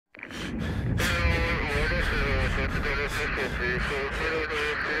Hey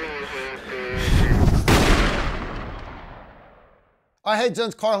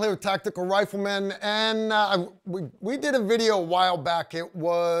gents, Carl here with Tactical Rifleman, and we did a video a while back.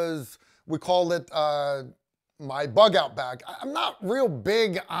 We called it my bug out bag. I'm not real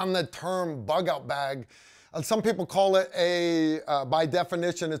big on the term bug out bag. Some people call it by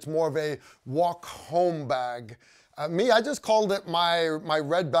definition, it's more of a walk home bag. I just called it my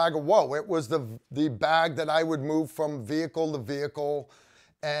Red Bag of Woe. It was the bag that I would move from vehicle to vehicle.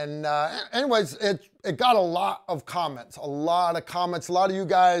 And anyways, it got a lot of comments. A lot of you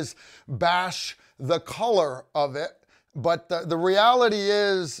guys bash the color of it. But the reality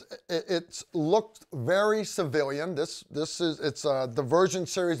is it's looked very civilian. It's the version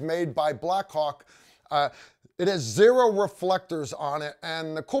series made by Blackhawk. It has 0 reflectors on it.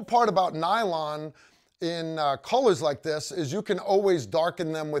 And the cool part about nylon in colors like this is you can always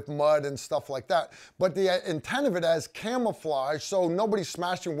darken them with mud and stuff like that. But the intent of it as camouflage, so nobody's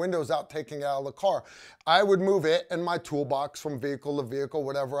smashing windows out, taking it out of the car. I would move it in my toolbox from vehicle to vehicle,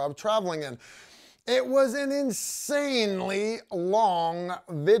 whatever I'm traveling in. It was an insanely long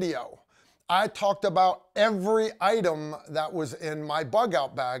video. I talked about every item that was in my bug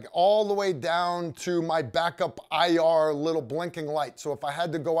out bag, all the way down to my backup IR little blinking light. So if I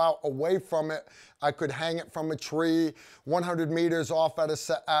had to go out away from it, I could hang it from a tree 100 meters off at a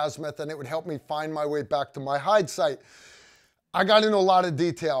set azimuth, and it would help me find my way back to my hide site. I got into a lot of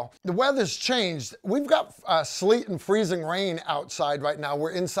detail. The weather's changed. We've got sleet and freezing rain outside right now.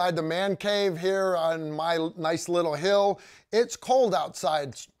 We're inside the man cave here on my nice little hill. It's cold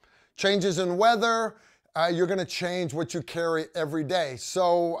outside. Changes in weather, you're gonna change what you carry every day.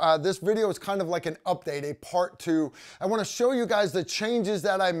 So this video is kind of like an update, a part 2. I wanna show you guys the changes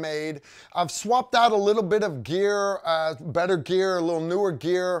that I made. I've swapped out a little bit of gear, better gear, a little newer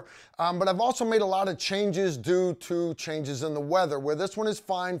gear, but I've also made a lot of changes due to changes in the weather, where this one is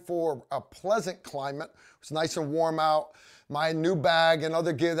fine for a pleasant climate. It's nice and warm out. My new bag and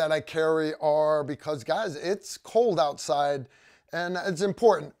other gear that I carry are, because guys, it's cold outside, and it's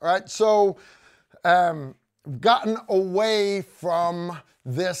important, right? So, gotten away from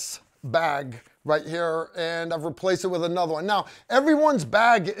this bag right here, and I've replaced it with another one. Now, everyone's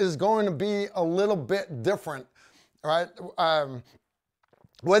bag is going to be a little bit different, right?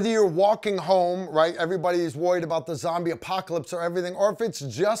 Whether you're walking home, right? Everybody's worried about the zombie apocalypse or everything, or if it's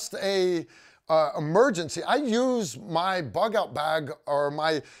just a emergency. I use my bug out bag or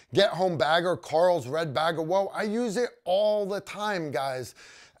my get home bag or Carl's Red Bag of Woe. I use it all the time, guys.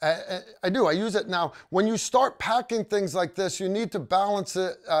 I do, I use it. Now, when you start packing things like this, you need to balance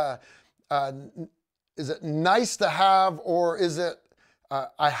it. Is it nice to have, or is it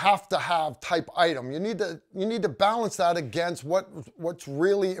I have to have type item? You need to balance that against what's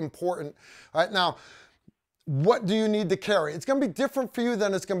really important. All right, now, what do you need to carry? It's going to be different for you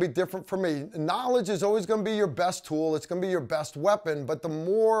than it's going to be different for me. Knowledge is always going to be your best tool. It's going to be your best weapon. But the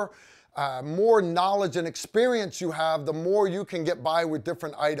more knowledge and experience you have, the more you can get by with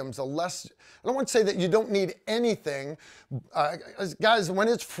different items. The less, I don't want to say that you don't need anything. Guys, when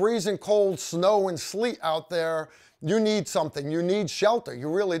it's freezing cold, snow and sleet out there, you need something. You need shelter. You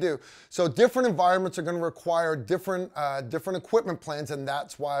really do. So different environments are going to require different equipment plans, and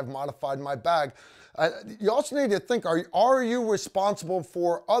that's why I've modified my bag. You also need to think, are you responsible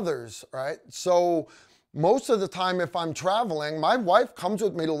for others, right? So most of the time, if I'm traveling, my wife comes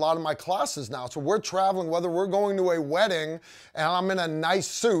with me to a lot of my classes now. So we're traveling, whether we're going to a wedding and I'm in a nice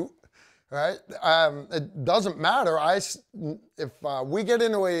suit, right? It doesn't matter. If we get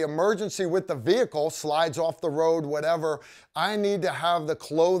into an emergency with the vehicle, slides off the road, whatever, I need to have the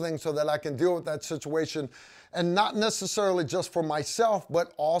clothing so that I can deal with that situation. And not necessarily just for myself,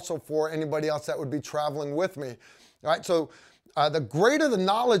 but also for anybody else that would be traveling with me. All right, so the greater the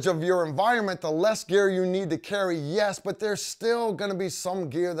knowledge of your environment, the less gear you need to carry, yes, but there's still gonna be some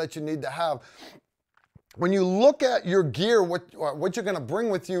gear that you need to have. When you look at your gear, what you're gonna bring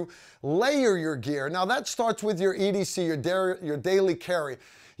with you, layer your gear. Now that starts with your EDC, your daily carry.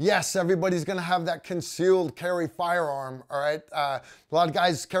 Yes, everybody's gonna have that concealed carry firearm, all right? A lot of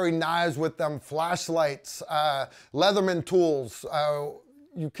guys carry knives with them, flashlights, Leatherman tools.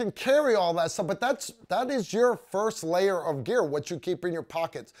 You can carry all that stuff, but that is your first layer of gear, what you keep in your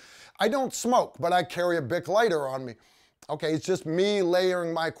pockets. I don't smoke, but I carry a Bic lighter on me. Okay, it's just me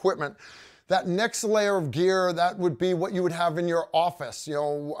layering my equipment. That next layer of gear, that would be what you would have in your office, you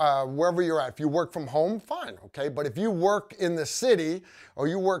know, wherever you're at. If you work from home, fine, okay? But if you work in the city or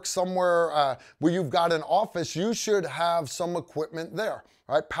you work somewhere where you've got an office, you should have some equipment there,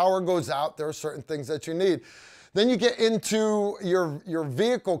 right? Power goes out, there are certain things that you need. Then you get into your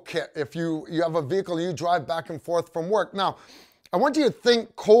vehicle kit. If you have a vehicle you drive back and forth from work. Now, I want you to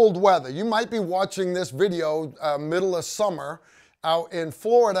think cold weather. You might be watching this video middle of summer out in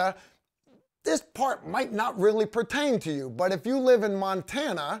Florida. This part might not really pertain to you, but if you live in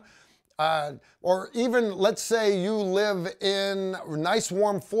Montana, or even let's say you live in nice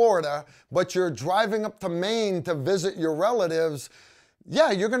warm Florida, but you're driving up to Maine to visit your relatives,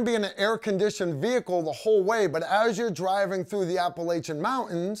 yeah, you're going to be in an air-conditioned vehicle the whole way, but as you're driving through the Appalachian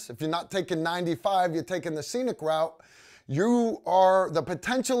Mountains, if you're not taking 95, you're taking the scenic route, the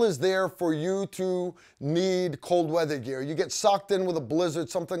potential is there for you to need cold weather gear. You get sucked in with a blizzard,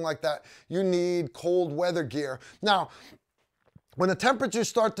 something like that, you need cold weather gear. Now, when the temperatures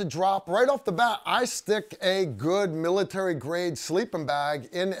start to drop, right off the bat, I stick a good military-grade sleeping bag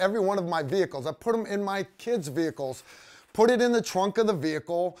in every one of my vehicles. I put them in my kids' vehicles. Put it in the trunk of the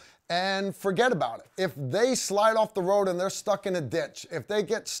vehicle and forget about it. If they slide off the road and they're stuck in a ditch, if they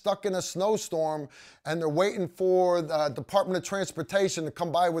get stuck in a snowstorm and they're waiting for the Department of Transportation to come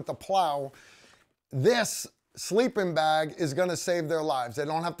by with the plow, this sleeping bag is going to save their lives. They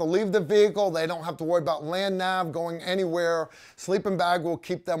don't have to leave the vehicle. They don't have to worry about land nav going anywhere. Sleeping bag will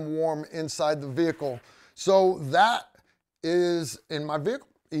keep them warm inside the vehicle. So that is in my vehicle.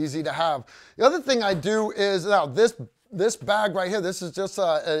 Easy to have. The other thing I do is, now this bag right here, this is just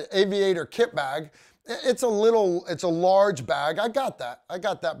an aviator kit bag. It's a large bag. I got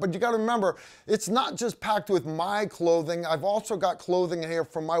that. But you got to remember, it's not just packed with my clothing. I've also got clothing here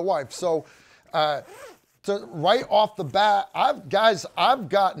from my wife. So right off the bat, I've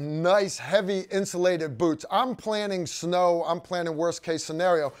got nice, heavy insulated boots. I'm planning snow. I'm planning worst case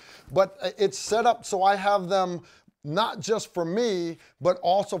scenario. But it's set up so I have them not just for me, but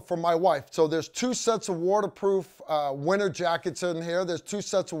also for my wife. So there's 2 sets of waterproof winter jackets in here. There's 2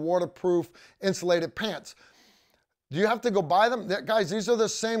 sets of waterproof insulated pants. Do you have to go buy them? Guys, these are the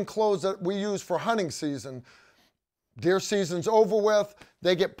same clothes that we use for hunting season. Deer season's over with,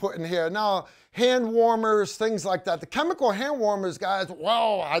 they get put in here. Now, hand warmers, things like that. The chemical hand warmers, guys,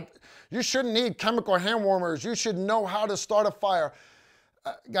 wow, you shouldn't need chemical hand warmers. You should know how to start a fire.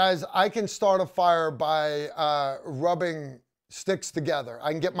 Guys, I can start a fire by rubbing sticks together.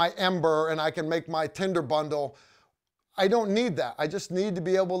 I can get my ember and I can make my tinder bundle. I don't need that. I just need to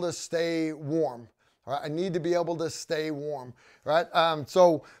be able to stay warm. All right? I need to be able to stay warm. Right?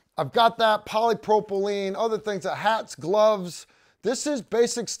 So I've got that, polypropylene, other things, hats, gloves. This is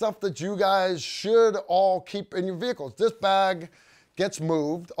basic stuff that you guys should all keep in your vehicles. This bag gets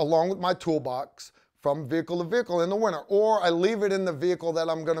moved along with my toolbox from vehicle to vehicle in the winter, or I leave it in the vehicle that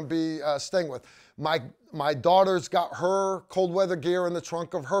I'm gonna be staying with. My daughter's got her cold weather gear in the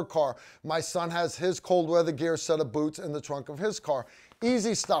trunk of her car. My son has his cold weather gear set of boots in the trunk of his car.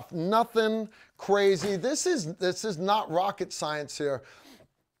 Easy stuff, nothing crazy. This is not rocket science here.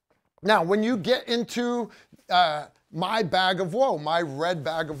 Now, when you get into my bag of woe, my red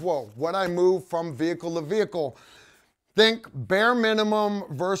bag of woe, what I move from vehicle to vehicle, think bare minimum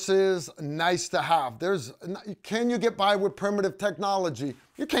versus nice to have. Can you get by with primitive technology?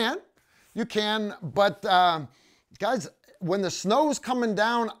 You can, but guys, when the snow's coming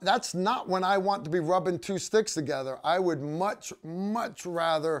down, that's not when I want to be rubbing 2 sticks together. I would much, much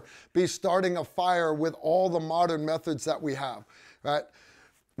rather be starting a fire with all the modern methods that we have, right?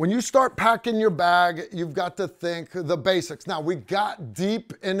 When you start packing your bag, you've got to think the basics. Now, we got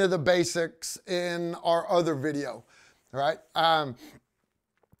deep into the basics in our other video. All right,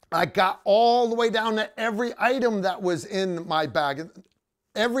 I got all the way down to every item that was in my bag.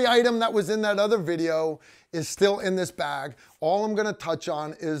 Every item that was in that other video is still in this bag. All I'm gonna touch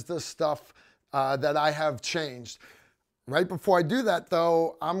on is the stuff that I have changed. Right before I do that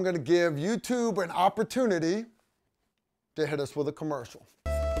though, I'm gonna give YouTube an opportunity to hit us with a commercial.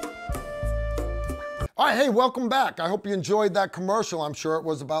 All right, hey, welcome back. I hope you enjoyed that commercial. I'm sure it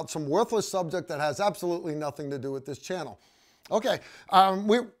was about some worthless subject that has absolutely nothing to do with this channel. Okay,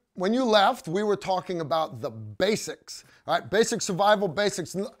 when you left, we were talking about the basics, all right? Basic survival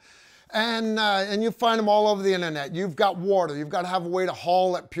basics. And you find them all over the internet. You've got water. You've got to have a way to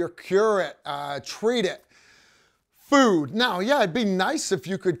haul it, procure it, treat it. Food. Now, yeah, it'd be nice if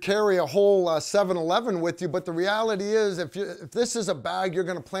you could carry a whole 7-Eleven with you, but the reality is if this is a bag you're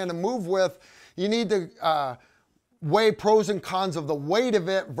going to plan to move with, you need to weigh pros and cons of the weight of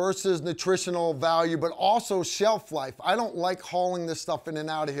it versus nutritional value, but also shelf life. I don't like hauling this stuff in and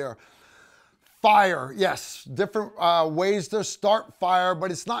out of here. Fire, yes, different ways to start fire,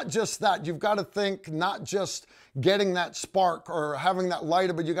 but it's not just that. You've got to think not just getting that spark or having that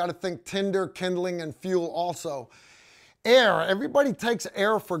lighter, but you got to think tinder, kindling, and fuel also. Air, everybody takes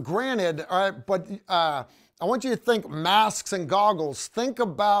air for granted, all right, but I want you to think masks and goggles. Think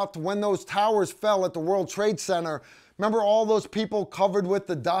about when those towers fell at the World Trade Center. Remember all those people covered with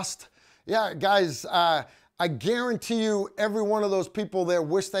the dust? Yeah, guys, I guarantee you every one of those people there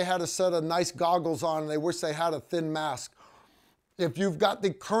wish they had a set of nice goggles on and they wish they had a thin mask. If you've got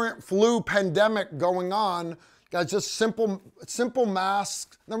the current flu pandemic going on, guys, just simple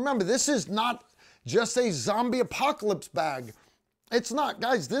masks. Now remember, this is not just a zombie apocalypse bag. It's not,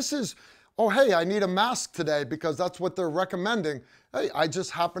 guys, this is, oh, hey, I need a mask today because that's what they're recommending. Hey, I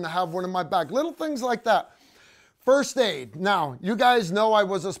just happen to have one in my bag. Little things like that. First aid. Now, you guys know I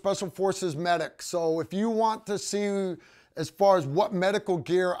was a Special Forces medic. So if you want to see as far as what medical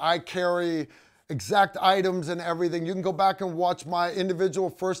gear I carry, exact items and everything, you can go back and watch my individual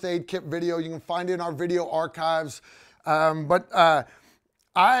first aid kit video. You can find it in our video archives. For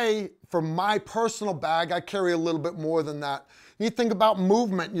my personal bag, I carry a little bit more than that. You think about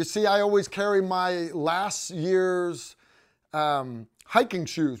movement. You see, I always carry my last year's hiking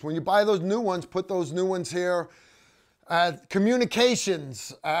shoes. When you buy those new ones, put those new ones here.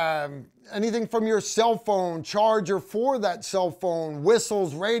 Communications, anything from your cell phone, charger for that cell phone,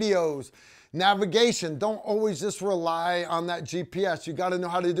 whistles, radios, navigation. Don't always just rely on that GPS. You got to know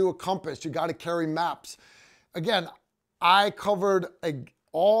how to do a compass. You got to carry maps. Again, I covered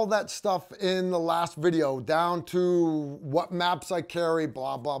all that stuff in the last video, down to what maps I carry,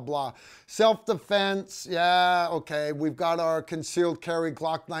 blah, blah, blah. Self-defense, yeah, okay. We've got our concealed carry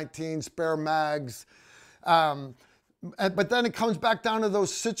Glock 19, spare mags. But then it comes back down to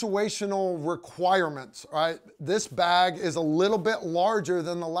those situational requirements, right? This bag is a little bit larger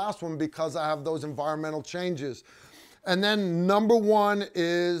than the last one because I have those environmental changes. And then number one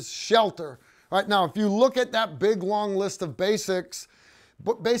is shelter. Right now, if you look at that big long list of basics,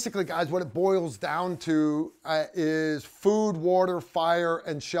 but basically, guys, what it boils down to is food, water, fire,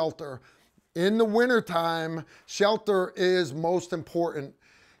 and shelter. In the wintertime, shelter is most important.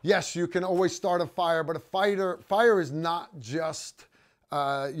 Yes, you can always start a fire, but fire is not just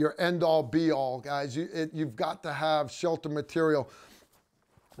your end-all, be-all, guys. You've got to have shelter material.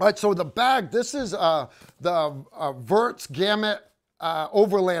 All right, so the bag, this is the Vertx Gamut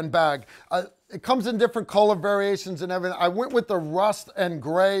Overland bag. It comes in different color variations and everything. I went with the rust and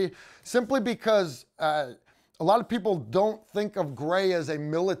gray simply because a lot of people don't think of gray as a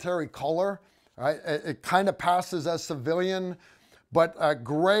military color. Right? It kind of passes as civilian, but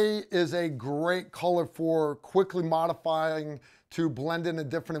gray is a great color for quickly modifying to blend into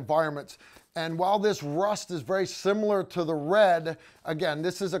different environments. And while this rust is very similar to the red, again,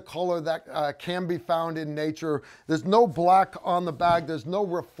 this is a color that can be found in nature. There's no black on the bag. There's no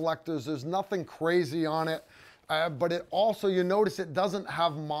reflectors. There's nothing crazy on it. But it also, you notice it doesn't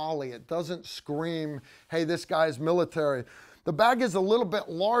have Molly. It doesn't scream, hey, this guy's military. The bag is a little bit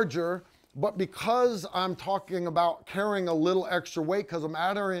larger, but because I'm talking about carrying a little extra weight, because I'm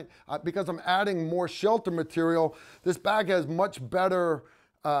adding more shelter material, this bag has much better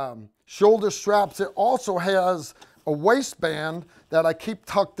shoulder straps. It also has a waistband that I keep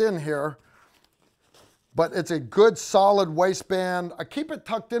tucked in here, but it's a good solid waistband. I keep it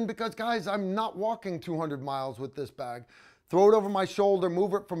tucked in because, guys, I'm not walking 200 miles with this bag. Throw it over my shoulder,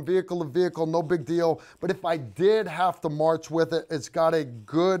 move it from vehicle to vehicle, no big deal. But if I did have to march with it, it's got a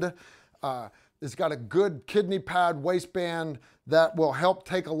good kidney pad waistband that will help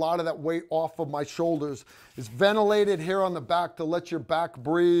take a lot of that weight off of my shoulders. It's ventilated here on the back to let your back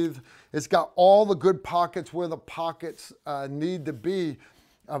breathe. It's got all the good pockets where the pockets need to be.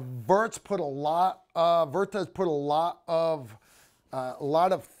 Vertx put a lot of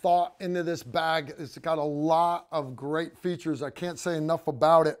thought into this bag. It's got a lot of great features. I can't say enough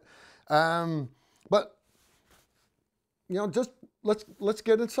about it. But you know, just let's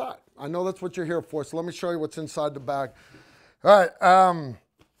get inside. I know that's what you're here for, so let me show you what's inside the bag. All right,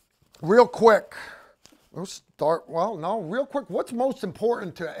 real quick, real quick, what's most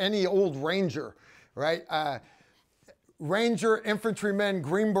important to any old Ranger, right? Ranger, infantrymen,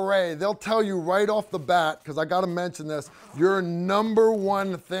 Green Beret, they'll tell you right off the bat, because I got to mention this, your number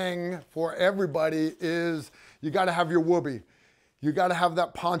one thing for everybody is you got to have your whoopee. You got to have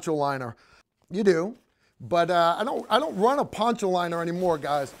that poncho liner. You do. But I don't run a poncho liner anymore,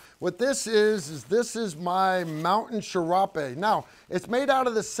 guys. What this is this is my Mountain Sharape. Now, it's made out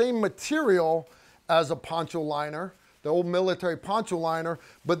of the same material as a poncho liner, the old military poncho liner,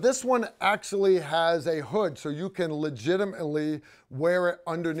 but this one actually has a hood, so you can legitimately wear it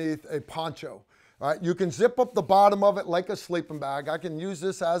underneath a poncho. All right, you can zip up the bottom of it like a sleeping bag. I can use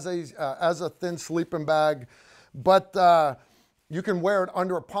this as a thin sleeping bag, but you can wear it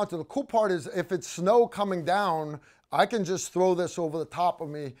under a poncho. The cool part is if it's snow coming down, I can just throw this over the top of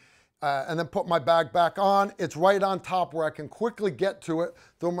me and then put my bag back on. It's right on top where I can quickly get to it,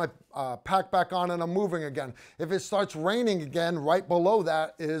 throw my pack back on, and I'm moving again. If it starts raining again, right below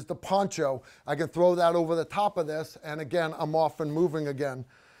that is the poncho. I can throw that over the top of this, and again, I'm off and moving again,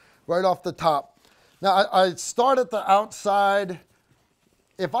 right off the top. Now, I start at the outside.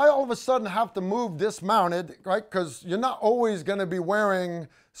 If I all of a sudden have to move dismounted, right, because you're not always going to be wearing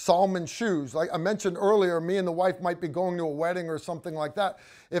Salomon shoes. Like I mentioned earlier, me and the wife might be going to a wedding or something like that.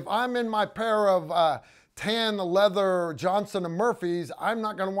 If I'm in my pair of tan leather Johnson & Murphy's, I'm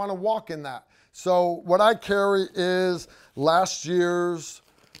not going to want to walk in that. So what I carry is last year's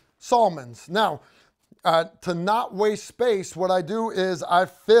Salomons. Now, to not waste space, what I do is I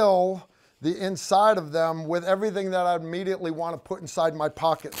fill the inside of them with everything that I immediately want to put inside my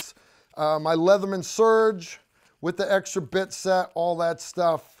pockets. My Leatherman Surge with the extra bit set, all that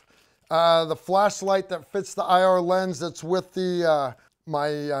stuff. The flashlight that fits the IR lens that's with the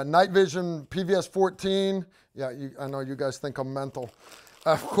my night vision PVS 14. Yeah, I know you guys think I'm mental.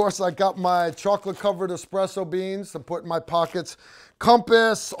 Of course, I got my chocolate covered espresso beans to put in my pockets.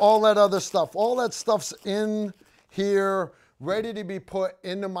 Compass, all that other stuff. All that stuff's in here, ready to be put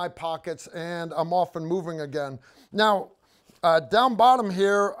into my pockets, and I'm off and moving again. Now, down bottom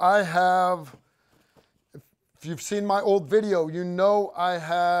here, I have, if you've seen my old video, you know I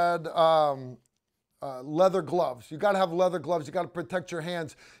had leather gloves. You gotta have leather gloves, you gotta protect your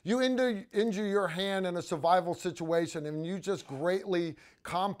hands. You injure your hand in a survival situation, and you just greatly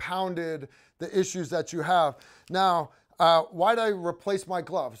compounded the issues that you have. Now, why'd I replace my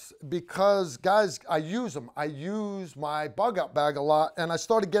gloves? Because, guys, I use them. I use my bug-out bag a lot, and I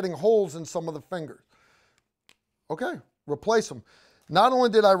started getting holes in some of the fingers. Okay, replace them. Not only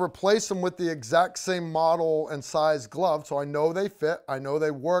did I replace them with the exact same model and size glove, so I know they fit, I know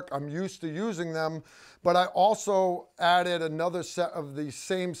they work, I'm used to using them, but I also added another set of the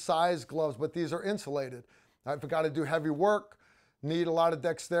same size gloves, but these are insulated. If I gotta do heavy work, need a lot of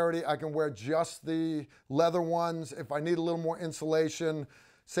dexterity, I can wear just the leather ones. If I need a little more insulation,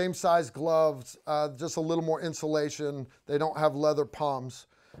 same size gloves, just a little more insulation. They don't have leather palms.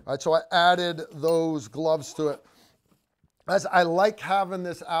 All right, so I added those gloves to it. As I like having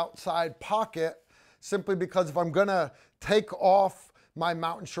this outside pocket, simply because if I'm gonna take off my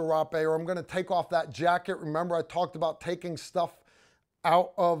mountain serape, or I'm gonna take off that jacket, remember I talked about taking stuff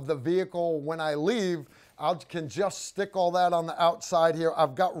out of the vehicle when I leave, I can just stick all that on the outside here.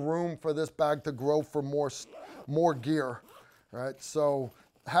 I've got room for this bag to grow for more gear, right? So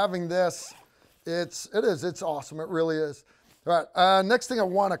having this, it's awesome, it really is. All right, next thing I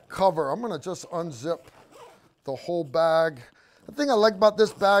wanna cover, I'm gonna just unzip the whole bag. The thing I like about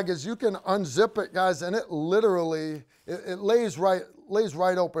this bag is you can unzip it, guys, and it literally, it lays right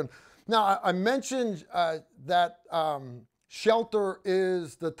open. Now, I mentioned that shelter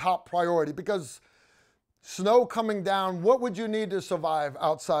is the top priority because snow coming down, what would you need to survive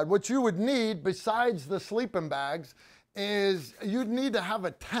outside? What you would need, besides the sleeping bags, is you'd need to have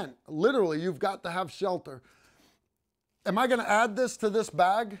a tent. Literally, you've got to have shelter. Am I gonna add this to this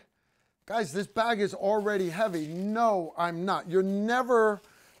bag? Guys, this bag is already heavy. No, I'm not. You're never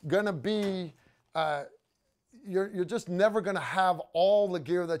gonna be, you're just never gonna have all the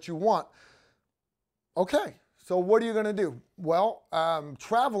gear that you want. Okay, so what are you gonna do? Well,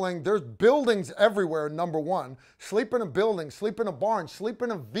 traveling, there's buildings everywhere, number one. Sleep in a building, sleep in a barn, sleep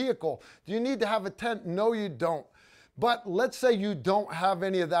in a vehicle. Do you need to have a tent? No, you don't. But let's say you don't have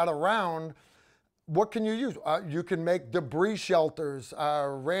any of that around. What can you use? You can make debris shelters.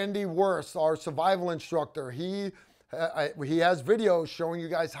 Randy Worth, our survival instructor, he has videos showing you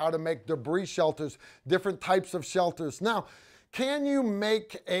guys how to make debris shelters, different types of shelters. Now, can you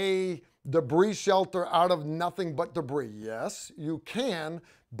make a debris shelter out of nothing but debris? Yes, you can,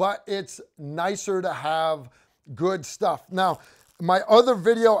 but it's nicer to have good stuff. Now, my other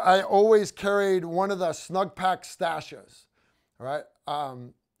video, I always carried one of the Snug Pack Stashes, all right?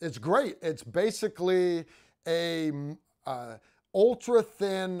 It's great. It's basically a ultra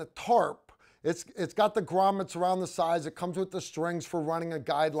thin tarp. It's got the grommets around the sides. It comes with the strings for running the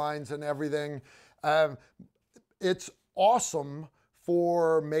guidelines and everything. It's awesome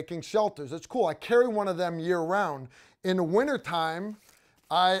for making shelters. It's cool. I carry one of them year round. In the wintertime,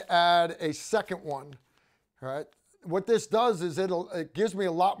 I add a second one, right? What this does is it gives me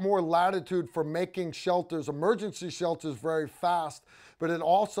a lot more latitude for making shelters, emergency shelters, very fast, but it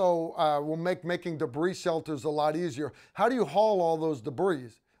also will make making debris shelters a lot easier. How do you haul all those debris,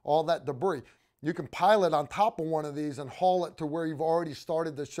 all that debris? You can pile it on top of one of these and haul it to where you've already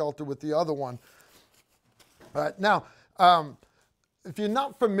started the shelter with the other one. All right, now, if you're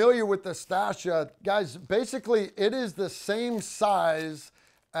not familiar with the Stasha, guys, basically it is the same size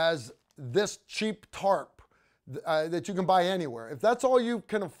as this cheap tarp that you can buy anywhere. If that's all you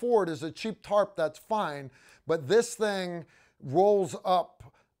can afford is a cheap tarp, that's fine. But this thing rolls up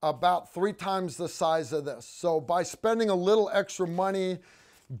about 3 times the size of this. So by spending a little extra money,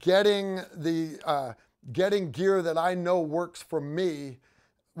 getting gear that I know works for me,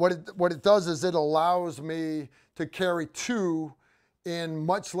 what it does is it allows me to carry 2 in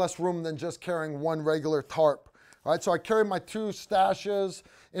much less room than just carrying 1 regular tarp. All right, so I carry my 2 stashes.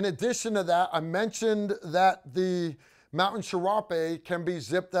 In addition to that, I mentioned that the Mountain Serape can be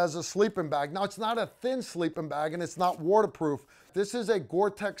zipped as a sleeping bag. Now, it's not a thin sleeping bag and it's not waterproof. This is a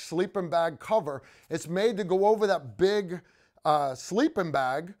Gore-Tex sleeping bag cover. It's made to go over that big sleeping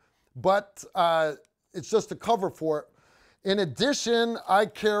bag, but it's just a cover for it. In addition, I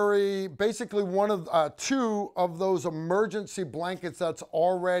carry basically 2 of those emergency blankets that's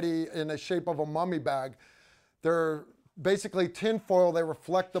already in the shape of a mummy bag. They're basically tin foil. They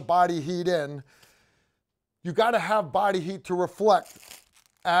reflect the body heat in. You got to have body heat to reflect.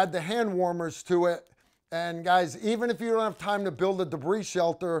 Add the hand warmers to it. And guys, even if you don't have time to build a debris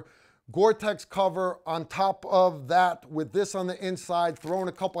shelter, Gore-Tex cover on top of that with this on the inside, throwing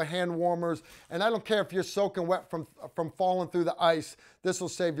a couple of hand warmers. And I don't care if you're soaking wet from falling through the ice, this will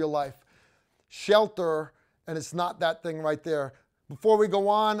save your life. Shelter, and it's not that thing right there. Before we go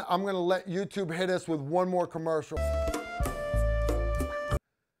on, I'm gonna let YouTube hit us with one more commercial.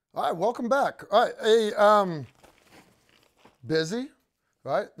 All right, welcome back. All right, hey, busy,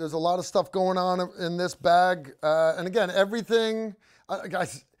 right? There's a lot of stuff going on in this bag. And again, everything,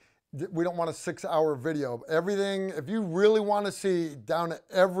 guys, we don't want a 6-hour video. Everything, if you really want to see down to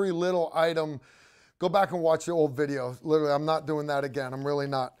every little item, go back and watch the old video. Literally, I'm not doing that again. I'm really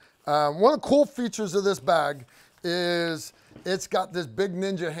not. One of the cool features of this bag is it's got this big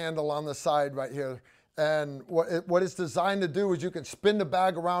ninja handle on the side right here. And what it's designed to do is you can spin the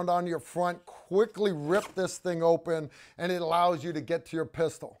bag around on your front, quickly rip this thing open, and it allows you to get to your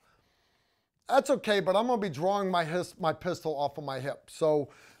pistol. That's okay, but I'm gonna be drawing my pistol off of my hip. So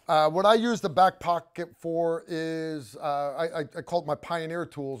what I use the back pocket for is, I call it my Pioneer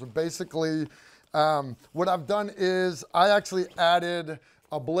tools. And basically, what I've done is I actually added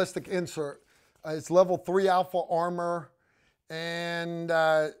a ballistic insert. It's level 3 alpha armor, and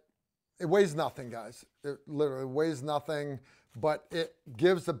it weighs nothing, guys. It literally weighs nothing, but it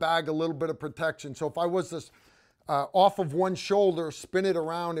gives the bag a little bit of protection. So if I was this off of one shoulder, spin it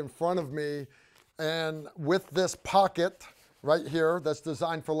around in front of me, and with this pocket right here that's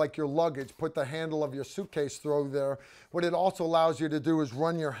designed for like your luggage, put the handle of your suitcase through there. What it also allows you to do is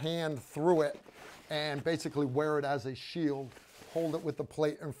run your hand through it and basically wear it as a shield. Hold it with the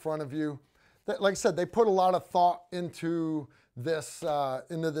plate in front of you. Like I said, they put a lot of thought into this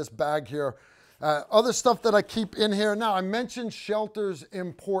bag here. Other stuff that I keep in here. Now, I mentioned shelter's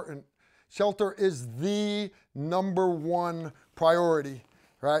important. Shelter is the #1 priority,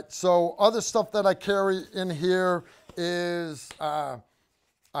 right? So other stuff that I carry in here is a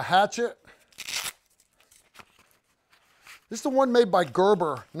hatchet. This is the one made by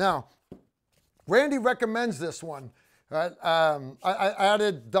Gerber. Now, Randy recommends this one. Right? I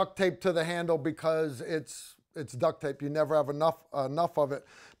added duct tape to the handle because it's duct tape. You never have enough of it.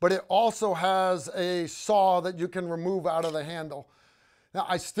 But it also has a saw that you can remove out of the handle. Now,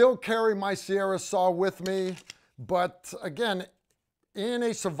 I still carry my Sierra saw with me, but again, in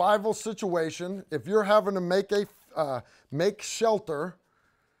a survival situation, if you're having to make shelter,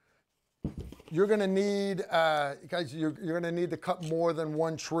 you're gonna need, guys, you're gonna need to cut more than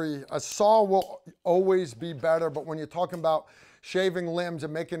one tree. A saw will always be better, but when you're talking about shaving limbs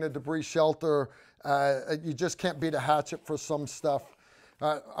and making a debris shelter, you just can't beat a hatchet for some stuff.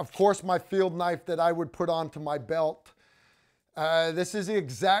 Of course, my field knife that I would put onto my belt. This is the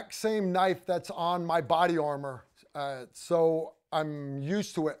exact same knife that's on my body armor. So I'm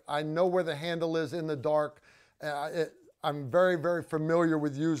used to it. I know where the handle is in the dark. I'm very, very familiar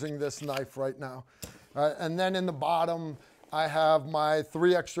with using this knife right now. And then in the bottom, I have my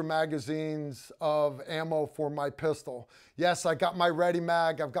 3 extra magazines of ammo for my pistol. Yes, I got my ready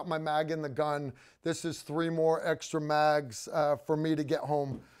mag. I've got my mag in the gun. This is 3 more extra mags for me to get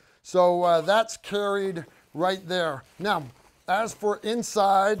home. So that's carried right there. Now, as for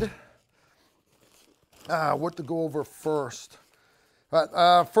inside, what to go over first?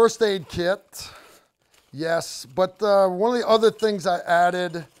 First aid kit. Yes, but one of the other things I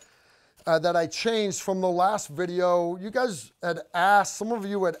added that I changed from the last video, you guys had asked, some of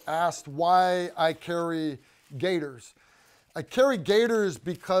you had asked why I carry gaiters. I carry gaiters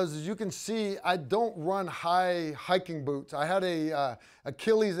because, as you can see, I don't run high hiking boots. I had a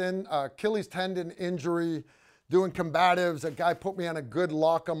Achilles tendon injury doing combatives. A guy put me on a good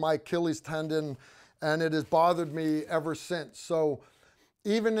lock on my Achilles tendon, and it has bothered me ever since. So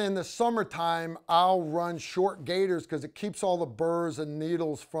even in the summertime, I'll run short gaiters because it keeps all the burrs and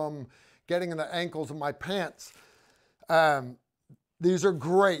needles from getting in the ankles of my pants. These are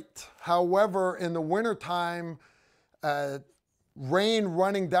great. However, in the wintertime, rain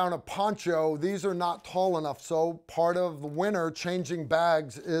running down a poncho, these are not tall enough. So part of the winter changing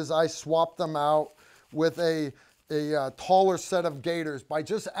bags is I swap them out with a taller set of gaiters. By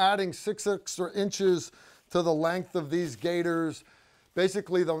just adding 6 extra inches to the length of these gaiters,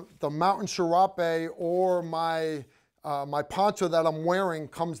 basically the mountain serape or my poncho that I'm wearing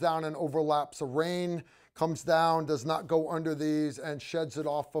comes down and overlaps. The rain comes down, does not go under these, and sheds it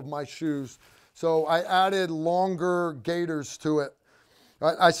off of my shoes. So I added longer gaiters to it.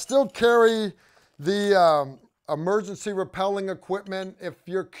 I still carry the emergency rappelling equipment. If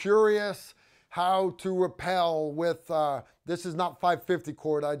you're curious how to rappel with, this is not 550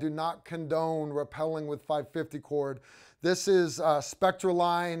 cord. I do not condone rappelling with 550 cord. This is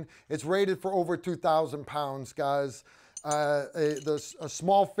Spectraline. It's rated for over 2,000 pounds, guys. A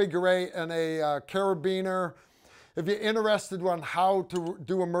small figure 8 and a carabiner. If you're interested on how to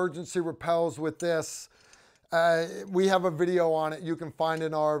do emergency rappels with this, we have a video on it you can find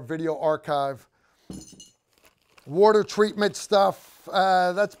in our video archive. Water treatment stuff,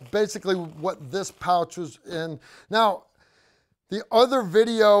 that's basically what this pouch was in. Now, the other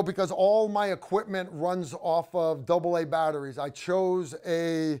video, because all my equipment runs off of AA batteries, I chose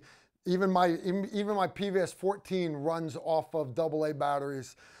even my PVS 14 runs off of AA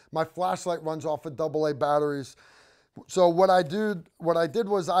batteries. My flashlight runs off of AA batteries. So what I did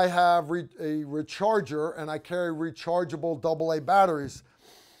was I have a recharger and I carry rechargeable AA batteries.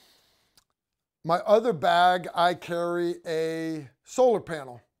 My other bag, I carry a solar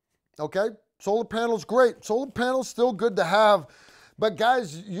panel, okay? Solar panel's great. Solar panel's still good to have. But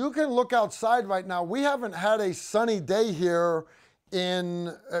guys, you can look outside right now. We haven't had a sunny day here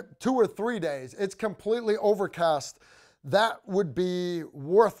in 2 or 3 days. It's completely overcast. That would be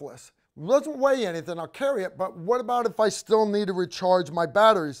worthless. It doesn't weigh anything, I'll carry it, but what about if I still need to recharge my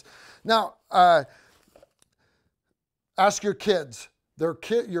batteries? Now, ask your kids.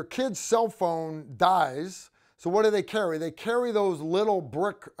 Your kid's cell phone dies, so what do they carry? They carry those little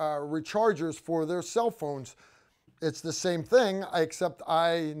brick rechargers for their cell phones. It's the same thing, except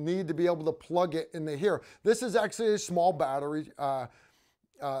I need to be able to plug it into here. This is actually a small battery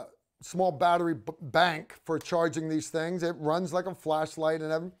bank for charging these things. It runs like a flashlight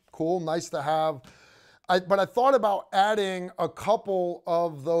and everything. Cool, nice to have. But I thought about adding a couple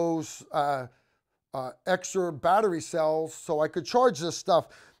of those extra battery cells so I could charge this stuff.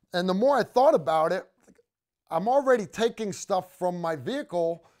 And the more I thought about it, I'm already taking stuff from my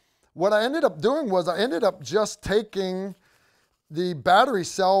vehicle. What I ended up doing was I ended up just taking the battery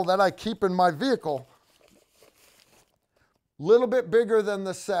cell that I keep in my vehicle. Little bit bigger than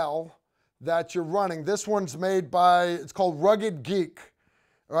the cell that you're running. This one's made by, it's called Rugged Geek.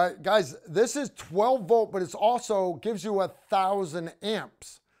 All right, guys, this is 12 volt, but it's also gives you 1,000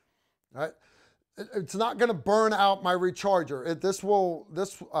 amps. All right, it's not going to burn out my recharger. This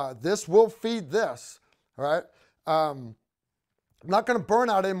will feed this. All right, I'm not going to burn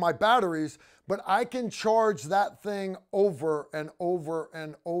out in my batteries, but I can charge that thing over and over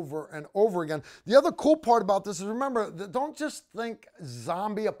and over and over again. The other cool part about this is, remember, don't just think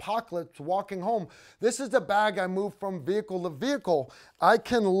zombie apocalypse walking home. This is the bag I move from vehicle to vehicle. I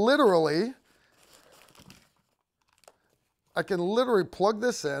can literally plug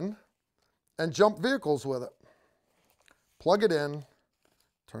this in and jump vehicles with it. Plug it in,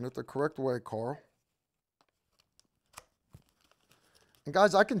 turn it the correct way, Carl. And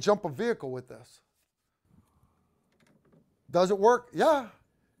guys, I can jump a vehicle with this. Does it work? Yeah,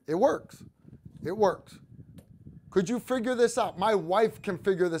 it works. It works. Could you figure this out? My wife can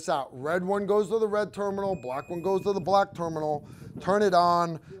figure this out. Red one goes to the red terminal, black one goes to the black terminal, turn it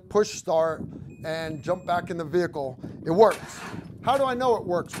on, push start, and jump back in the vehicle. It works. How do I know it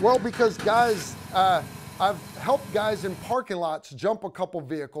works? Well, because guys, I've helped guys in parking lots jump a couple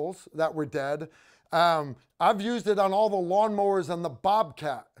vehicles that were dead. I've used it on all the lawnmowers and the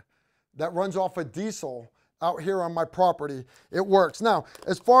Bobcat that runs off of diesel out here on my property. It works. Now,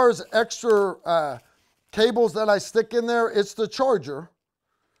 as far as extra cables that I stick in there, it's the charger.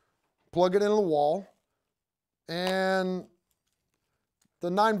 Plug it into the wall. And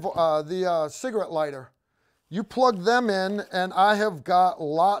the cigarette lighter. You plug them in, and I have got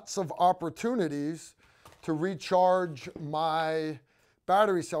lots of opportunities to recharge my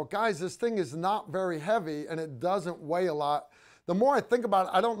battery cell. Guys, this thing is not very heavy and it doesn't weigh a lot. The more I think about it,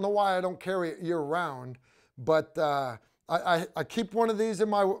 I don't know why I don't carry it year round, But I keep one of these in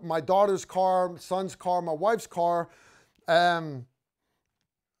my daughter's car, son's car, my wife's car. I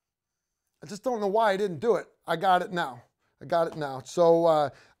just don't know why I didn't do it. I got it now. I got it now.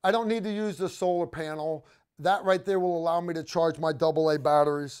 So I don't need to use the solar panel. That right there will allow me to charge my AA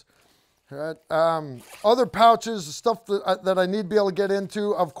batteries. Right. Other pouches, stuff that I need to be able to get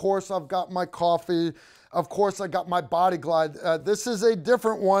into. Of course, I've got my coffee. Of course, I got my Body Glide. This is a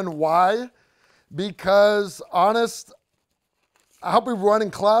different one. Why? Because honest, I'll be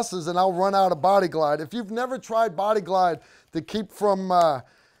running classes and I'll run out of Body Glide. If you've never tried Body Glide to keep from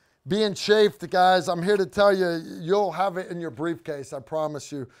being chafed, guys, I'm here to tell you, you'll have it in your briefcase, I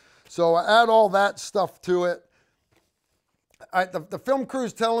promise you. So I add all that stuff to it. The film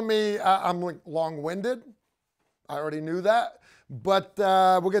crew's telling me I'm like long-winded. I already knew that. But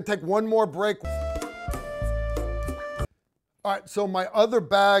we're going to take one more break. All right, so my other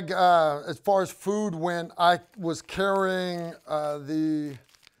bag, as far as food went, I was carrying the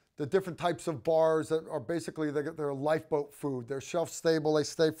different types of bars that are basically, they're lifeboat food. They're shelf-stable, they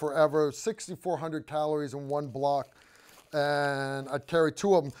stay forever, 6,400 calories in one block. And I'd carry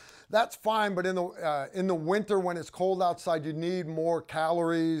 2 of them. That's fine, but in the winter when it's cold outside, you need more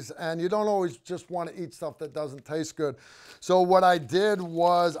calories, and you don't always just want to eat stuff that doesn't taste good. So what I did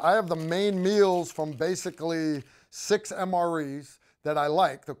was, I have the main meals from basically 6 MREs that I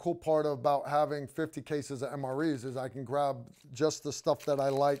like. The cool part about having 50 cases of MREs is I can grab just the stuff that I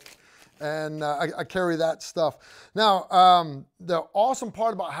like, and I carry that stuff. Now, the awesome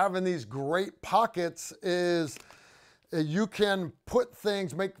part about having these great pockets is you can put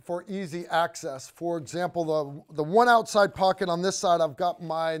things, make for easy access. For example, the one outside pocket on this side, I've got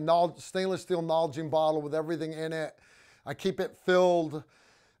my stainless steel Nalgene bottle with everything in it. I keep it filled.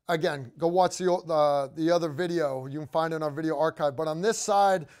 Again, go watch the other video. You can find it in our video archive. But on this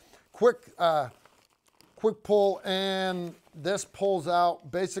side, quick pull, and this pulls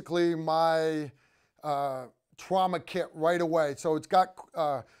out basically my trauma kit right away. So it's got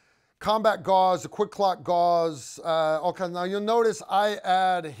combat gauze, the quick clot gauze, all kinds. Now you'll notice I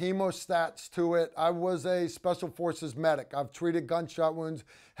add hemostats to it. I was a Special Forces medic. I've treated gunshot wounds.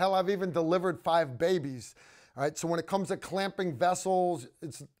 Hell, I've even delivered 5 babies. All right, so when it comes to clamping vessels,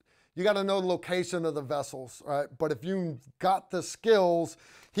 you got to know the location of the vessels, right? But if you've got the skills,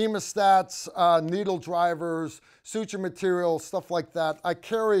 hemostats, needle drivers, suture material, stuff like that. I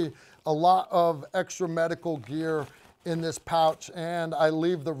carry a lot of extra medical gear in this pouch, and I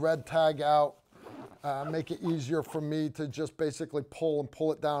leave the red tag out, make it easier for me to just basically pull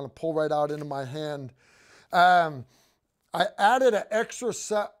it down and pull right out into my hand. I added an extra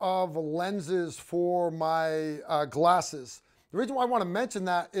set of lenses for my glasses. The reason why I want to mention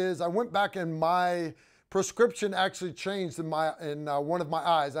that is I went back and my prescription actually changed in one of my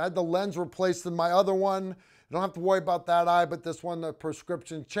eyes. I had the lens replaced in my other one. You don't have to worry about that eye, but this one, the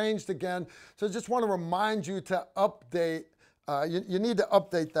prescription changed again. So I just want to remind you to update. You need to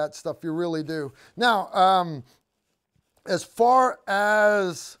update that stuff, you really do. Now, as far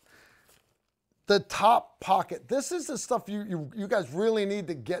as the top pocket, this is the stuff you guys really need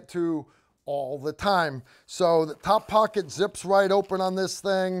to get to all the time. So the top pocket zips right open on this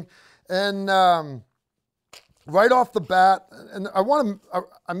thing, and right off the bat, and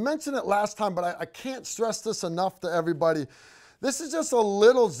I mentioned it last time, but I can't stress this enough to everybody. This is just a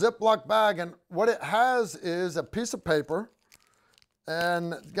little Ziploc bag, and what it has is a piece of paper.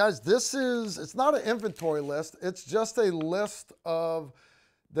 And guys, it's not an inventory list. It's just a list of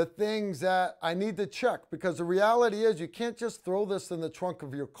the things that I need to check, because the reality is you can't just throw this in the trunk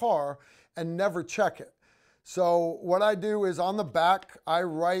of your car and never check it. So what I do is on the back, I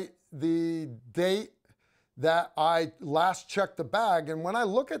write the date that I last checked the bag. And when I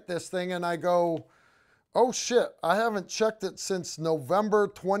look at this thing and I go, oh shit, I haven't checked it since November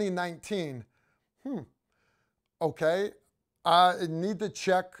 2019. Okay, I need to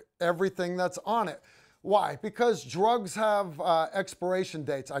check everything that's on it. Why? Because drugs have expiration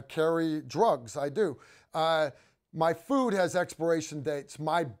dates. I carry drugs, I do. My food has expiration dates,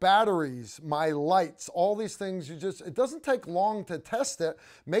 my batteries, my lights, all these things. It doesn't take long to test it.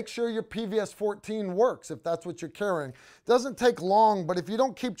 Make sure your PVS 14 works if that's what you're carrying. It doesn't take long, but if you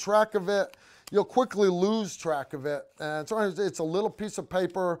don't keep track of it, you'll quickly lose track of it. And so it's a little piece of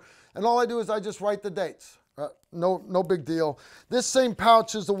paper, and all I do is I just write the dates. No big deal. This same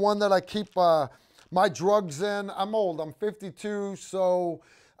pouch is the one that I keep my drugs in. I'm old, I'm 52, so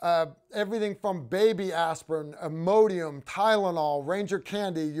everything from baby aspirin, Imodium, Tylenol, Ranger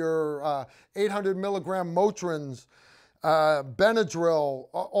Candy, your 800 milligram Motrins, Benadryl,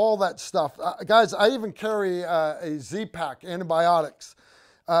 all that stuff. Guys, I even carry a Z-Pack, antibiotics.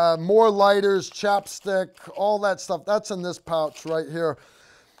 More lighters, chapstick, all that stuff. That's in this pouch right here.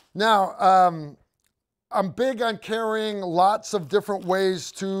 Now, I'm big on carrying lots of different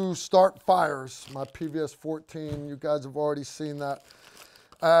ways to start fires. My PVS 14, you guys have already seen that.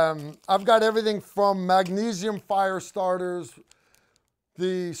 I've got everything from magnesium fire starters,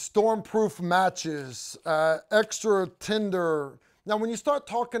 the stormproof matches, extra tinder. Now, when you start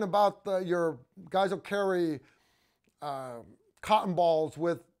talking about your guys will carry cotton balls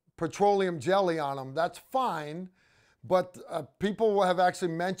with petroleum jelly on them, that's fine. But people have actually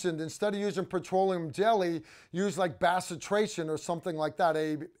mentioned, instead of using petroleum jelly, use like bacitracin or something like that,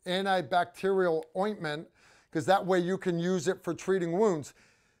 a antibacterial ointment, because that way you can use it for treating wounds.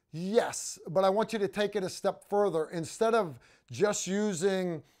 Yes, but I want you to take it a step further. Instead of just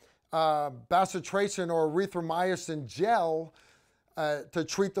using bacitracin or erythromycin gel to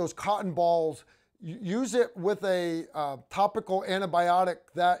treat those cotton balls, use it with a topical antibiotic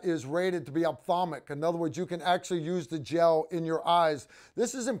that is rated to be ophthalmic. In other words, you can actually use the gel in your eyes.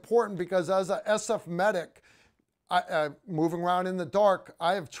 This is important because as a SF medic, moving around in the dark,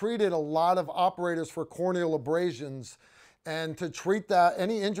 I have treated a lot of operators for corneal abrasions. And to treat that,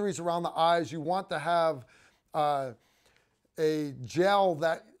 any injuries around the eyes, you want to have a gel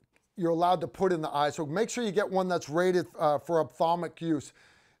that you're allowed to put in the eye. So make sure you get one that's rated for ophthalmic use.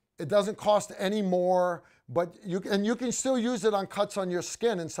 It doesn't cost any more, but you can still use it on cuts on your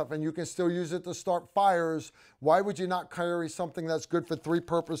skin and stuff, and you can still use it to start fires. Why would you not carry something that's good for 3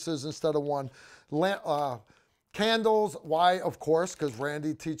 purposes instead of 1? Candles, why? Of course, because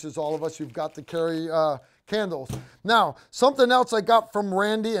Randy teaches all of us you've got to carry candles. Now, something else I got from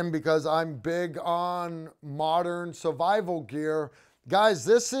Randy, and because I'm big on modern survival gear, guys,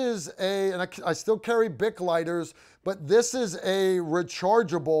 this is and I still carry Bic lighters, but this is a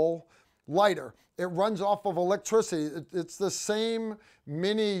rechargeable lighter. It runs off of electricity. It's the same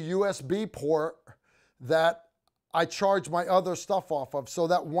mini USB port that I charge my other stuff off of. So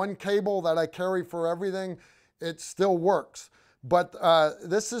that one cable that I carry for everything, it still works. But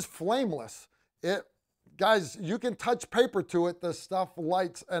this is flameless. Guys, you can touch paper to it, the stuff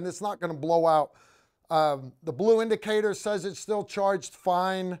lights, and it's not gonna blow out. The blue indicator says it's still charged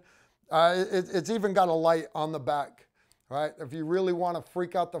fine. It's even got a light on the back, right? If you really want to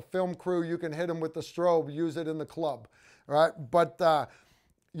freak out the film crew, you can hit them with the strobe, use it in the club, right? But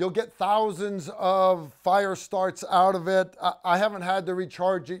you'll get thousands of fire starts out of it. I haven't had to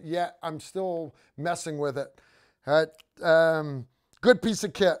recharge it yet. I'm still messing with it, all right? Good piece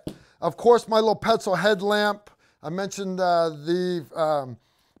of kit. Of course, my little pencil headlamp. I mentioned the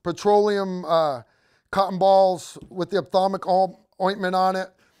petroleum cotton balls with the ophthalmic ointment on it.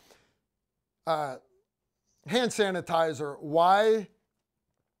 Hand sanitizer. Why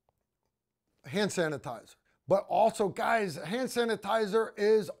hand sanitizer? But also, guys, hand sanitizer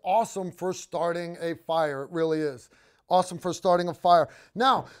is awesome for starting a fire. It really is awesome for starting a fire.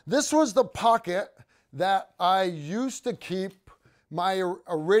 Now, this was the pocket that I used to keep my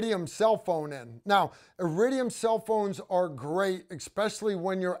Iridium cell phone in. Now, Iridium cell phones are great, especially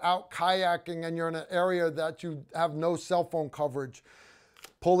when you're out kayaking and you're in an area that you have no cell phone coverage.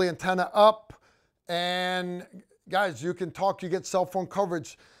 Pull the antenna up, and guys, you can talk, you get cell phone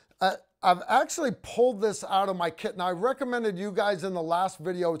coverage. I've actually pulled this out of my kit. Now, I recommended you guys in the last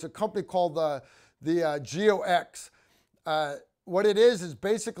video, it's a company called the GeoX. What it is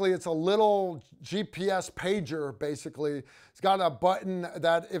basically it's a little GPS pager, basically. It's got a button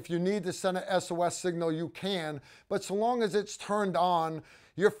that if you need to send an SOS signal, you can. But so long as it's turned on,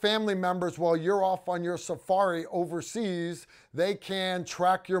 your family members, while you're off on your safari overseas, they can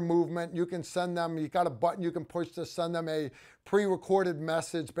track your movement. You can send them, you got a button you can push to send them a pre-recorded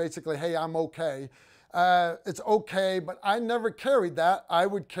message, basically, hey, I'm okay. It's okay, but I never carried that. I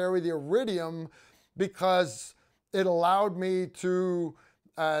would carry the Iridium because it allowed me to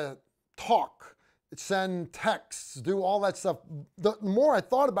talk, send texts, do all that stuff. The more I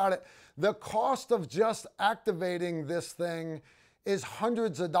thought about it, the cost of just activating this thing is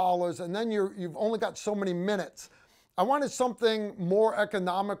hundreds of dollars, and then you've only got so many minutes. I wanted something more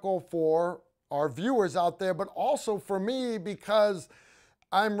economical for our viewers out there, but also for me because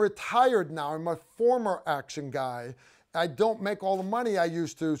I'm retired now. I'm a former action guy. I don't make all the money I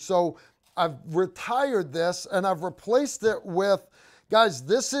used to, so I've retired this and I've replaced it with, guys,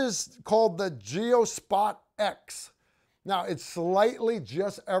 this is called the GeoSpot X. Now, it's slightly,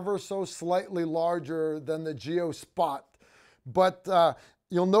 just ever so slightly larger than the GeoSpot, but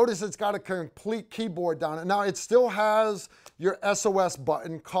you'll notice it's got a complete keyboard down it. Now, it still has your SOS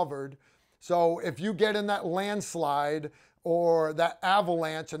button covered. So if you get in that landslide or that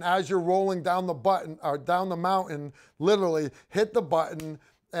avalanche, and as you're rolling down the button or down the mountain, literally hit the button,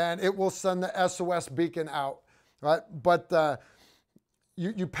 and it will send the SOS beacon out, right? But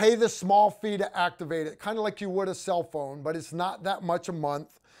you pay the small fee to activate it, kind of like you would a cell phone, but it's not that much a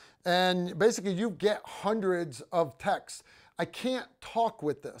month. And basically you get hundreds of texts. I can't talk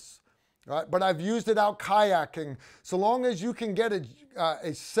with this, right? But I've used it out kayaking. So long as you can get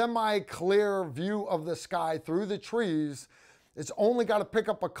a semi-clear view of the sky through the trees, it's only got to pick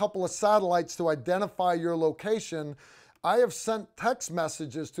up a couple of satellites to identify your location. I have sent text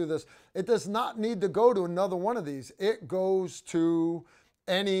messages to this. It does not need to go to another one of these. It goes to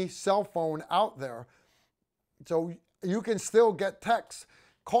any cell phone out there. So you can still get texts.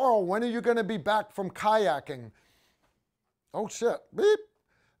 Carl, when are you going to be back from kayaking? Oh shit, beep.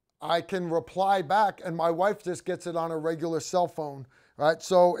 I can reply back, and my wife just gets it on a regular cell phone, right?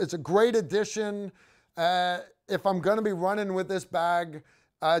 So it's a great addition. If I'm going to be running with this bag,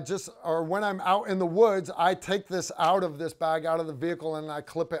 or when I'm out in the woods, I take this out of this bag, out of the vehicle, and I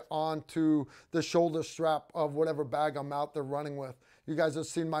clip it onto the shoulder strap of whatever bag I'm out there running with. You guys have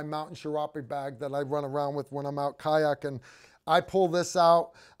seen my mountain Shirapi bag that I run around with when I'm out kayaking. I pull this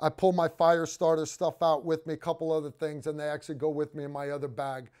out, I pull my fire starter stuff out with me, a couple other things, and they actually go with me in my other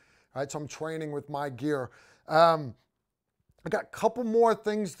bag. All right, so I'm training with my gear. I got a couple more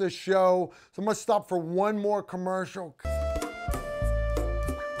things to show, so I'm gonna stop for one more commercial.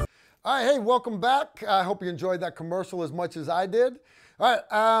 All right, hey, welcome back. I hope you enjoyed that commercial as much as I did. All right,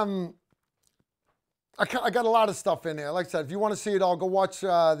 I got a lot of stuff in there. Like I said, if you want to see it all, go watch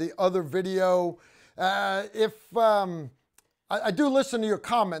the other video. I do listen to your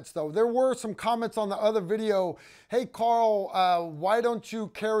comments, though. There were some comments on the other video. Hey, Carl, why don't you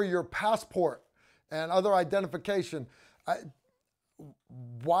carry your passport and other identification?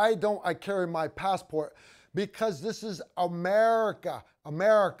 Why don't I carry my passport? Because this is America.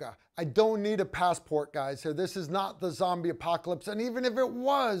 America. I don't need a passport, guys. Here, this is not the zombie apocalypse. And even if it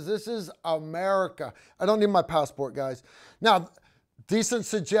was, this is America. I don't need my passport, guys. Now, decent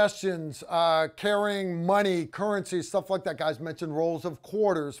suggestions, carrying money, currency, stuff like that. Guys mentioned rolls of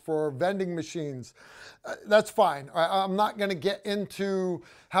quarters for vending machines. That's fine. I'm not going to get into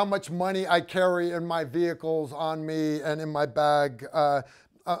how much money I carry in my vehicles on me and in my bag.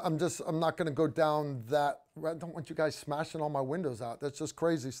 I'm not going to go down that. I don't want you guys smashing all my windows out. That's just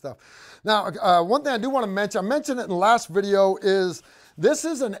crazy stuff. Now, one thing I do want to mention, I mentioned it in the last video, is this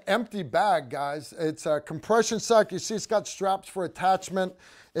is an empty bag, guys. It's a compression sack. You see it's got straps for attachment.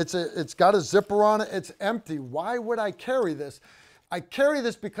 It's got a zipper on it. It's empty. Why would I carry this? I carry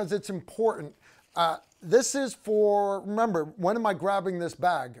this because it's important. This is for, remember, when am I grabbing this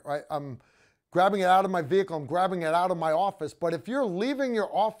bag, right? I'm grabbing it out of my vehicle, I'm grabbing it out of my office. But if you're leaving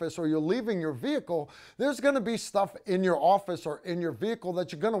your office or you're leaving your vehicle, there's gonna be stuff in your office or in your vehicle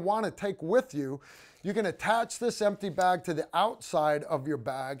that you're gonna wanna take with you. You can attach this empty bag to the outside of your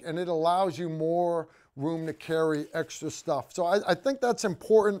bag, and it allows you more room to carry extra stuff. So I think that's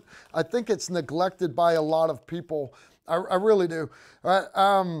important. I think it's neglected by a lot of people. I really do. All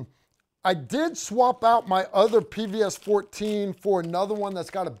right, I did swap out my other PVS 14 for another one that's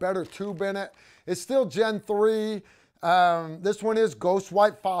got a better tube in it. It's still Gen 3. This one is Ghost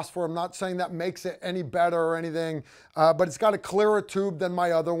White Phosphor. I'm not saying that makes it any better or anything, but it's got a clearer tube than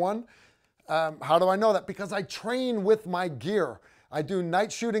my other one. How do I know that? Because I train with my gear. I do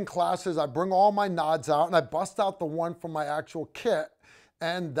night shooting classes. I bring all my nods out and I bust out the one from my actual kit.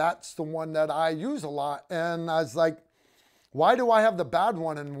 And that's the one that I use a lot. And I was like, why do I have the bad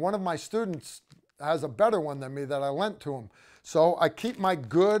one? And one of my students has a better one than me that I lent to him. So I keep my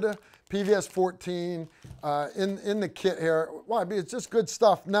good PVS 14 in the kit here. Well, I mean, it's just good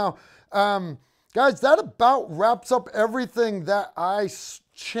stuff. Now, guys, that about wraps up everything that I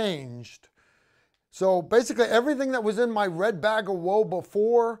changed. So basically everything that was in my Red Bag of Woe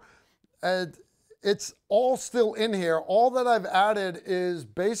before, it's all still in here. All that I've added is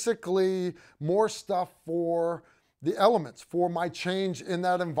basically more stuff for the elements, for my change in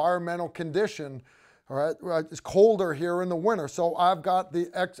that environmental condition. All right, it's colder here in the winter. So I've got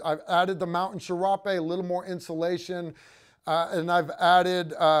I've added the mountain Shirapi, a little more insulation, and I've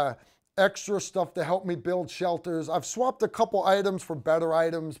added extra stuff to help me build shelters. I've swapped a couple items for better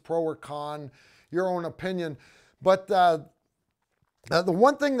items, pro or con, your own opinion. But the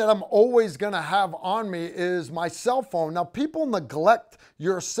one thing that I'm always gonna have on me is my cell phone. Now, people neglect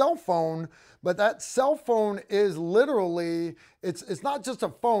your cell phone, but that cell phone is literally, it's not just a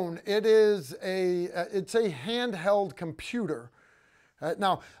phone, it's a handheld computer.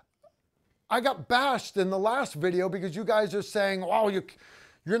 Now, I got bashed in the last video because you guys are saying, wow,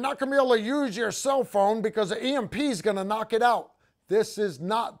 you're not gonna be able to use your cell phone because the EMP is gonna knock it out. This is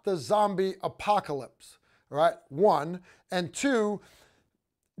not the zombie apocalypse, right? One. And two,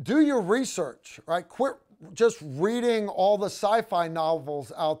 do your research, right? Quit just reading all the sci-fi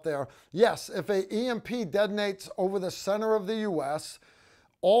novels out there. Yes, if a EMP detonates over the center of the US,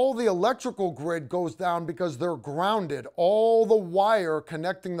 all the electrical grid goes down because they're grounded. All the wire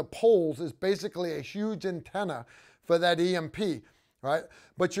connecting the poles is basically a huge antenna for that EMP, right?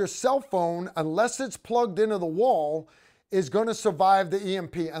 But your cell phone, unless it's plugged into the wall, is going to survive the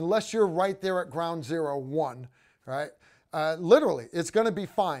EMP unless you're right there at ground zero, one, right? Literally, it's going to be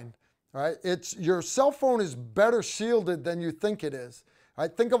fine, right? Your cell phone is better shielded than you think it is.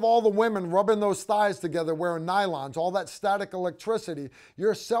 Right? Think of all the women rubbing those thighs together wearing nylons, all that static electricity.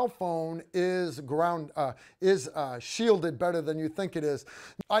 Your cell phone is shielded better than you think it is.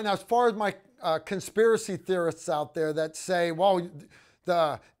 All right, now, as far as my conspiracy theorists out there that say, well,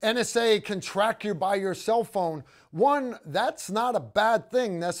 the NSA can track you by your cell phone. One, that's not a bad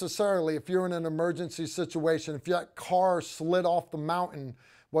thing necessarily if you're in an emergency situation, if your car slid off the mountain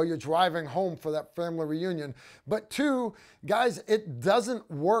while you're driving home for that family reunion. But two, guys, it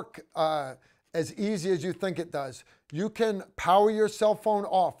doesn't work as easy as you think it does. You can power your cell phone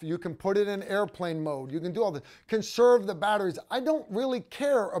off. You can put it in airplane mode. You can do all this. Conserve the batteries. I don't really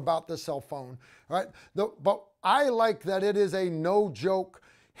care about the cell phone, right? But I like that it is a no-joke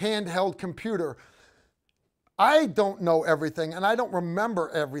handheld computer. I don't know everything and I don't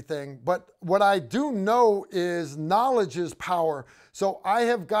remember everything, but what I do know is knowledge is power. So I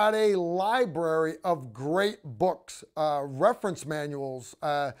have got a library of great books, reference manuals,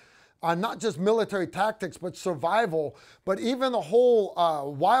 on not just military tactics, but survival, but even the whole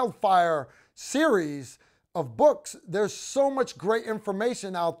wildfire series of books. There's so much great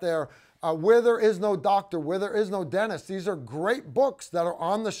information out there. Where there is no doctor, where there is no dentist. These are great books that are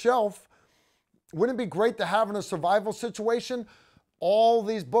on the shelf. Wouldn't it be great to have in a survival situation? All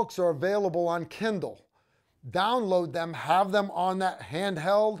these books are available on Kindle. Download them, have them on that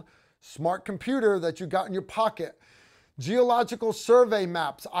handheld smart computer that you got in your pocket. Geological survey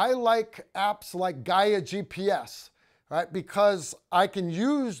maps. I like apps like Gaia GPS, right? Because I can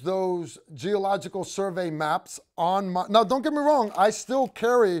use those geological survey maps on my, now don't get me wrong, I still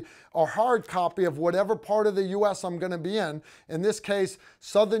carry a hard copy of whatever part of the US I'm gonna be in this case,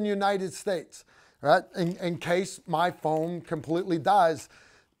 Southern United States, right? In case my phone completely dies.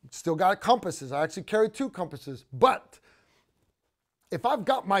 Still got compasses, I actually carry 2 compasses, but if I've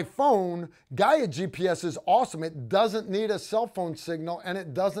got my phone, Gaia GPS is awesome. It doesn't need a cell phone signal and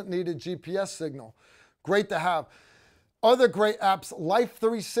it doesn't need a GPS signal. Great to have. Other great apps, Life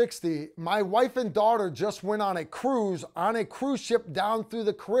 360. My wife and daughter just went on a cruise ship down through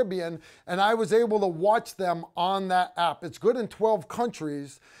the Caribbean, and I was able to watch them on that app. It's good in 12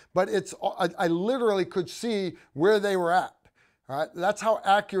 countries, but I literally could see where they were at. All right, that's how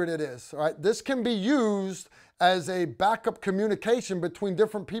accurate it is. All right, this can be used as a backup communication between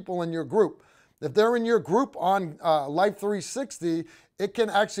different people in your group. If they're in your group on Life 360, it can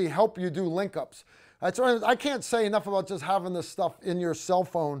actually help you do link ups. That's right. I can't say enough about just having this stuff in your cell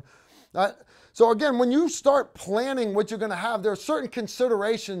phone. So again, when you start planning what you're going to have, there are certain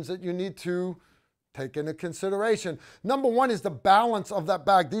considerations that you need to take into consideration. Number one is the balance of that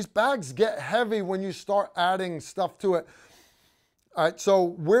bag. These bags get heavy when you start adding stuff to it. All right, so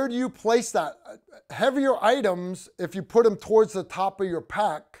where do you place that? Heavier items, if you put them towards the top of your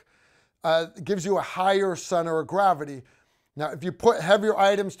pack, it gives you a higher center of gravity. Now, if you put heavier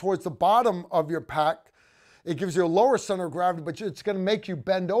items towards the bottom of your pack, it gives you a lower center of gravity, but it's going to make you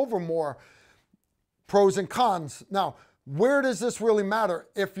bend over more. Pros and cons. Now, where does this really matter?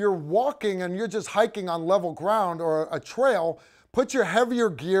 If you're walking and you're just hiking on level ground or a trail, put your heavier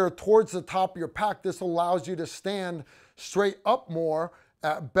gear towards the top of your pack. This allows you to stand straight up more,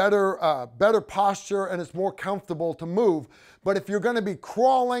 better posture, and it's more comfortable to move. But if you're going to be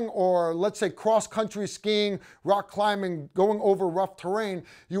crawling or let's say cross-country skiing, rock climbing, going over rough terrain,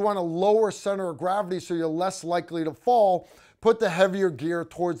 you want a lower center of gravity so you're less likely to fall. Put the heavier gear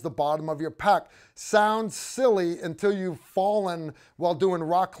towards the bottom of your pack. Sounds silly until you've fallen while doing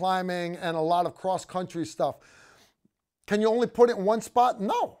rock climbing and a lot of cross-country stuff. Can you only put it in one spot?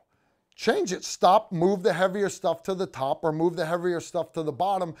 No. Change it, stop, move the heavier stuff to the top or move the heavier stuff to the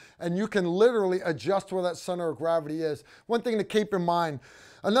bottom, and you can literally adjust where that center of gravity is. One thing to keep in mind.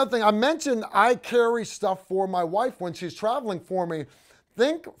 Another thing, I mentioned I carry stuff for my wife when she's traveling for me.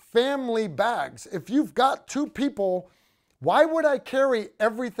 Think family bags. If you've got 2 people, why would I carry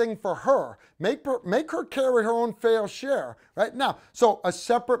everything for her? Make her carry her own fair share, right? Now, so a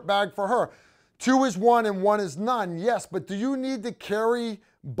separate bag for her. 2 is 1 and 1 is none, yes, but do you need to carry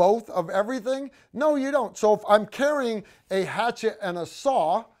both of everything? No, you don't. So if I'm carrying a hatchet and a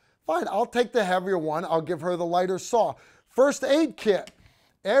saw, fine, I'll take the heavier one, I'll give her the lighter saw. First aid kit.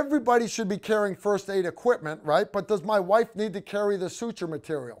 Everybody should be carrying first aid equipment, right? But does my wife need to carry the suture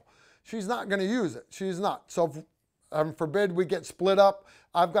material? She's not going to use it. She's not. So if, heaven forbid we get split up,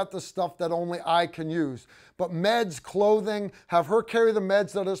 I've got the stuff that only I can use. But meds, clothing, have her carry the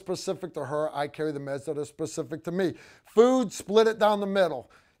meds that are specific to her. I carry the meds that are specific to me. Food, split it down the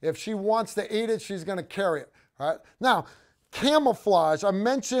middle. If she wants to eat it, she's going to carry it. All right? Now, camouflage. I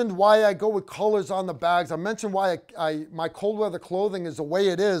mentioned why I go with colors on the bags. I mentioned why my cold weather clothing is the way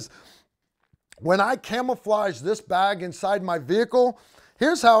it is. When I camouflage this bag inside my vehicle,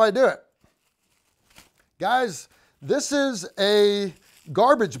 here's how I do it. Guys, this is a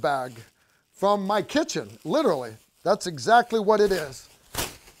garbage bag from my kitchen, literally. That's exactly what it is.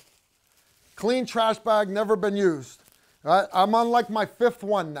 Clean trash bag, never been used. All right? I'm on like my 5th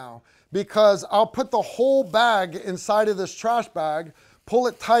one now, because I'll put the whole bag inside of this trash bag, pull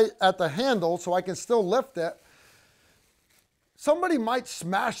it tight at the handle so I can still lift it. Somebody might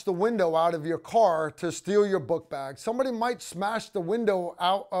smash the window out of your car to steal your book bag. Somebody might smash the window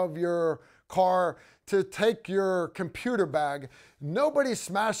out of your car to take your computer bag. Nobody's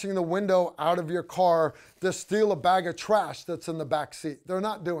smashing the window out of your car to steal a bag of trash that's in the back seat. They're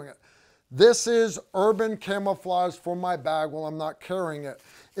not doing it. This is urban camouflage for my bag while I'm not carrying it.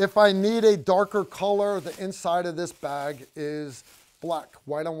 If I need a darker color, the inside of this bag is black.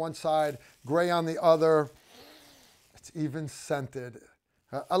 White on one side, gray on the other. It's even scented.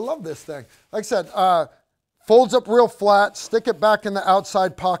 I love this thing. Like I said, folds up real flat, stick it back in the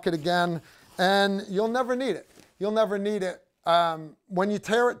outside pocket again, and you'll never need it. You'll never need it. When you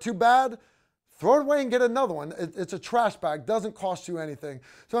tear it too bad, throw it away and get another one. It's a trash bag, doesn't cost you anything.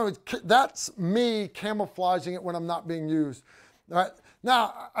 So anyways, that's me camouflaging it when I'm not being used. All right.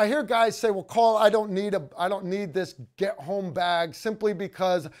 Now, I hear guys say, well, Carl, I don't need this get home bag simply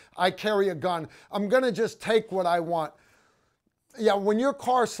because I carry a gun. I'm gonna just take what I want. Yeah, when your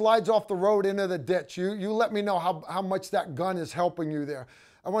car slides off the road into the ditch, you let me know how much that gun is helping you there.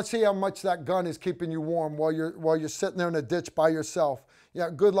 I want to see how much that gun is keeping you warm while you're sitting there in a ditch by yourself. Yeah,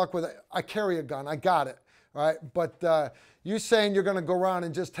 good luck with it. I carry a gun, I got it, all right? But you saying you're gonna go around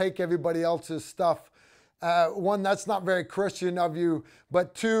and just take everybody else's stuff, one, that's not very Christian of you,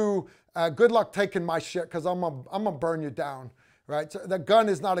 but two, good luck taking my shit, because I'm gonna burn you down, right? So the gun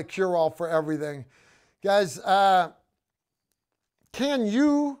is not a cure-all for everything. Guys, can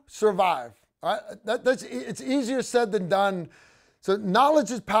you survive? All right? It's easier said than done. So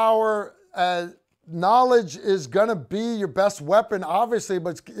knowledge is power. Knowledge is gonna be your best weapon, obviously,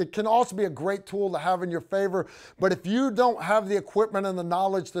 but it can also be a great tool to have in your favor. But if you don't have the equipment and the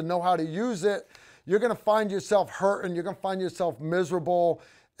knowledge to know how to use it, you're gonna find yourself hurting, you're gonna find yourself miserable,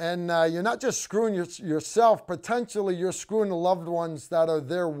 and you're not just screwing yourself, potentially you're screwing the loved ones that are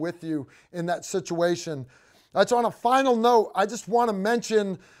there with you in that situation. So on a final note, I just wanna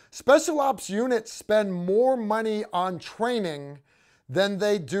mention special ops units spend more money on training than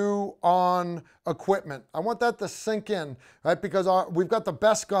they do on equipment. I want that to sink in, right? Because we've got the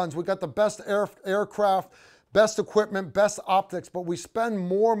best guns, we've got the best aircraft, best equipment, best optics, but we spend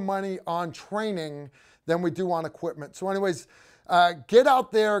more money on training than we do on equipment. So anyways, get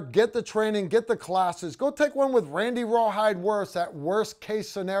out there, get the training, get the classes. Go take one with Randy Rawhide Worst at Worst Case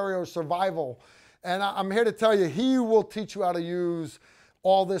Scenario Survival. And I'm here to tell you, he will teach you how to use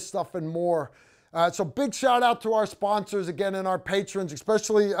all this stuff and more. So big shout out to our sponsors again and our patrons,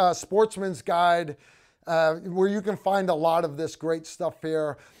 especially Sportsman's Guide, where you can find a lot of this great stuff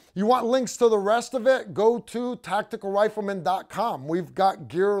here. You want links to the rest of it? Go to tacticalrifleman.com. We've got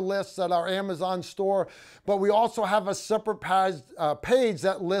gear lists at our Amazon store, but we also have a separate page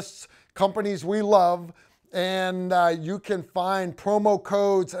that lists companies we love, and you can find promo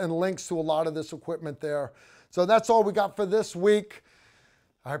codes and links to a lot of this equipment there. So that's all we got for this week.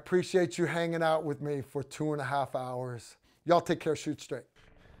 I appreciate you hanging out with me for 2.5 hours. Y'all take care, shoot straight.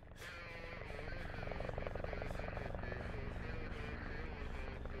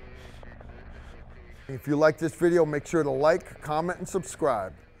 If you like this video, make sure to like, comment, and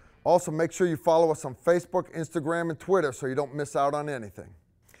subscribe. Also, make sure you follow us on Facebook, Instagram, and Twitter so you don't miss out on anything.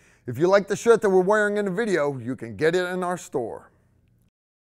 If you like the shirt that we're wearing in the video, you can get it in our store.